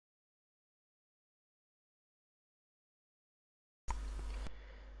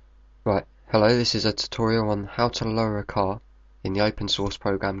Right, hello, this is a tutorial on how to lower a car in the open source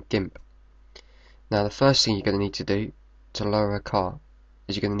program GIMP. Now the first thing you're going to need to do to lower a car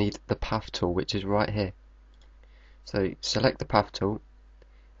is you're going to need the path tool, which is right here. So select the path tool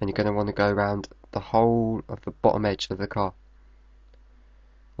and you're going to want to go around the whole of the bottom edge of the car,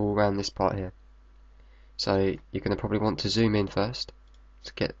 all around this part here. So you're going to probably want to zoom in first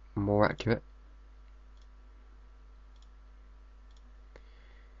to get more accurate,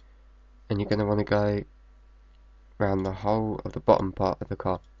 and you're going to want to go around the whole of the bottom part of the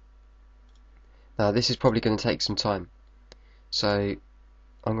car. Now this is probably going to take some time, so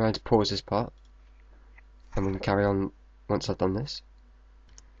I'm going to pause this part and we can carry on once I've done this.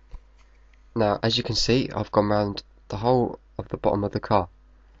 Now as you can see, I've gone around the whole of the bottom of the car.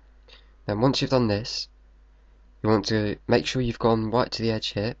 Then once you've done this, you want to make sure you've gone right to the edge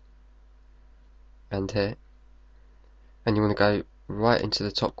here and here, and you want to go right into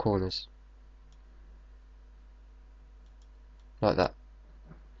the top corners like that.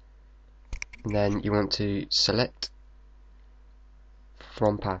 And then you want to select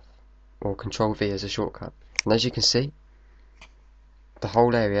from path, or Control V as a shortcut. And as you can see, the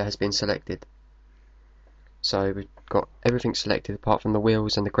whole area has been selected. So we've got everything selected apart from the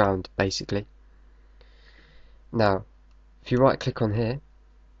wheels and the ground, basically. Now, if you right click on here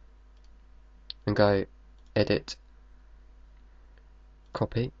and go Edit,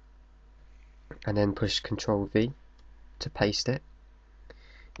 Copy, and then push Control V to paste it,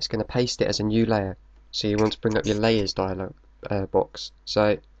 it's going to paste it as a new layer. So you want to bring up your layers dialog box.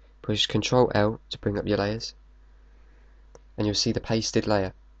 So push Control L to bring up your layers, and you'll see the pasted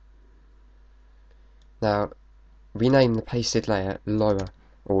layer. Now rename the pasted layer lower,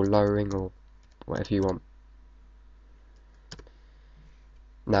 or lowering, or whatever you want.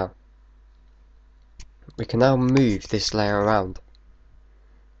 Now we can now move this layer around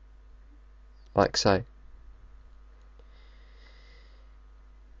like so.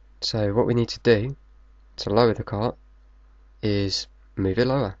 So what we need to do to lower the cart is move it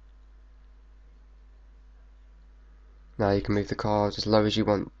lower. Now you can move the card as low as you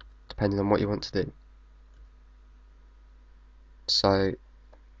want, depending on what you want to do. So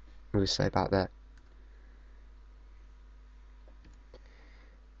we'll say about that.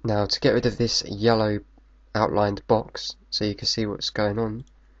 Now to get rid of this yellow outlined box, so you can see what's going on,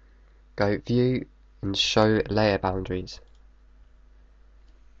 go View and Show Layer Boundaries.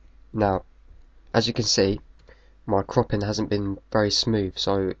 Now as you can see, my cropping hasn't been very smooth,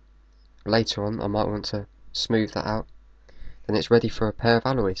 so later on I might want to smooth that out. Then it's ready for a pair of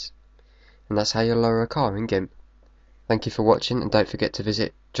alloys. And that's how you lower a car in GIMP. Thank you for watching, and don't forget to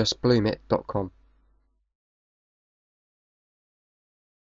visit justbloomit.com.